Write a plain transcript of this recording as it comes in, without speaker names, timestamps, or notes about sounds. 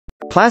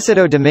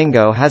Placido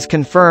Domingo has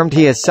confirmed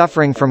he is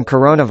suffering from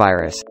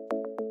coronavirus.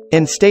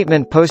 In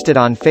statement posted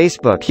on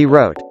Facebook he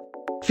wrote,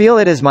 "Feel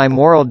it is my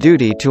moral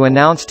duty to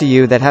announce to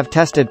you that have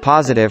tested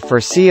positive for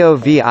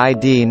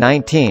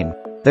COVID-19,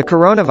 the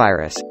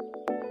coronavirus.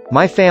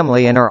 My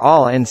family and are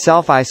all in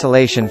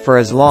self-isolation for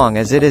as long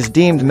as it is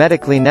deemed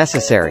medically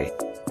necessary.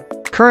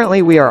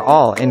 Currently we are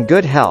all in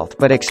good health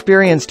but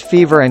experienced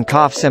fever and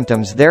cough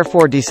symptoms,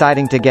 therefore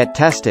deciding to get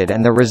tested,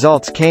 and the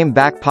results came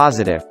back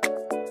positive.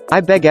 I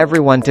beg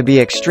everyone to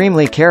be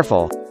extremely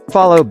careful,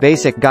 follow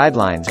basic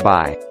guidelines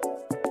by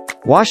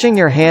washing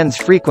your hands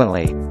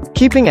frequently,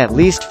 keeping at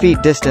least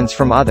feet distance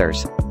from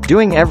others,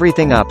 doing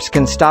everything ups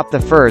can stop the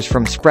furs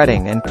from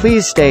spreading, and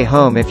please stay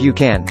home if you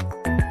can."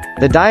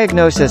 The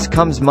diagnosis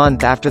comes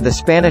month after the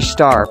Spanish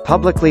star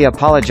publicly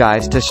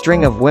apologized to a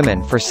string of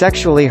women for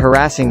sexually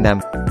harassing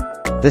them.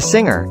 The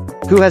singer,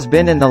 who has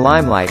been in the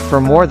limelight for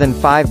more than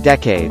 5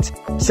 decades,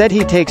 said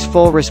he takes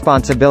full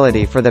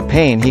responsibility for the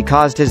pain he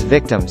caused his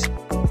victims.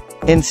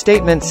 In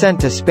statement sent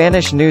to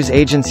Spanish news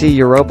agency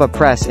Europa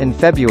Press in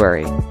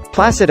February,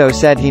 Placido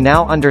said he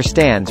now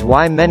understands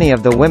why many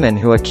of the women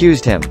who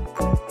accused him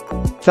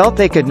felt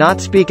they could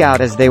not speak out,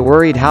 as they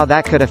worried how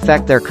that could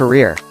affect their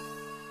career.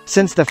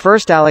 Since the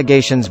first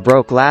allegations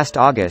broke last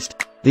August,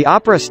 the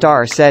opera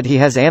star said he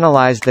has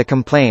analyzed the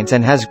complaints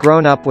and has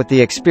grown up with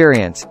the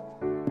experience.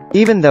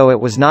 "Even though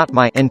it was not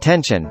my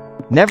intention,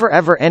 never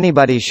ever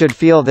anybody should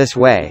feel this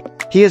way,"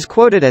 he is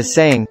quoted as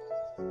saying.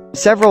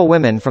 Several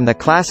women from the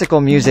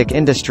classical music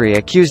industry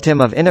accused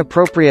him of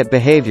inappropriate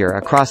behavior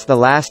across the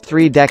last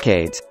 3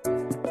 decades.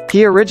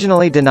 He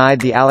originally denied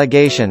the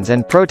allegations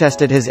and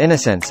protested his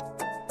innocence.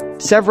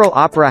 Several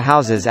opera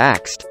houses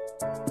axed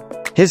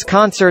his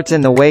concerts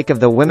in the wake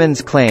of the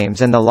women's claims,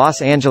 and the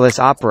Los Angeles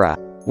Opera,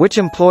 which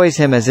employs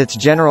him as its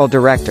general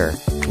director,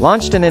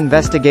 launched an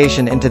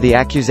investigation into the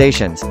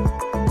accusations.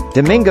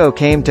 Domingo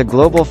came to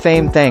global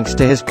fame thanks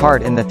to his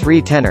part in The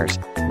Three Tenors,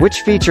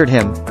 which featured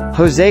him,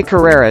 José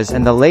Carreras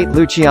and the late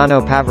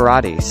Luciano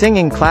Pavarotti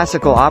singing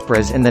classical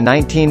operas in the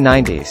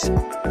 1990s.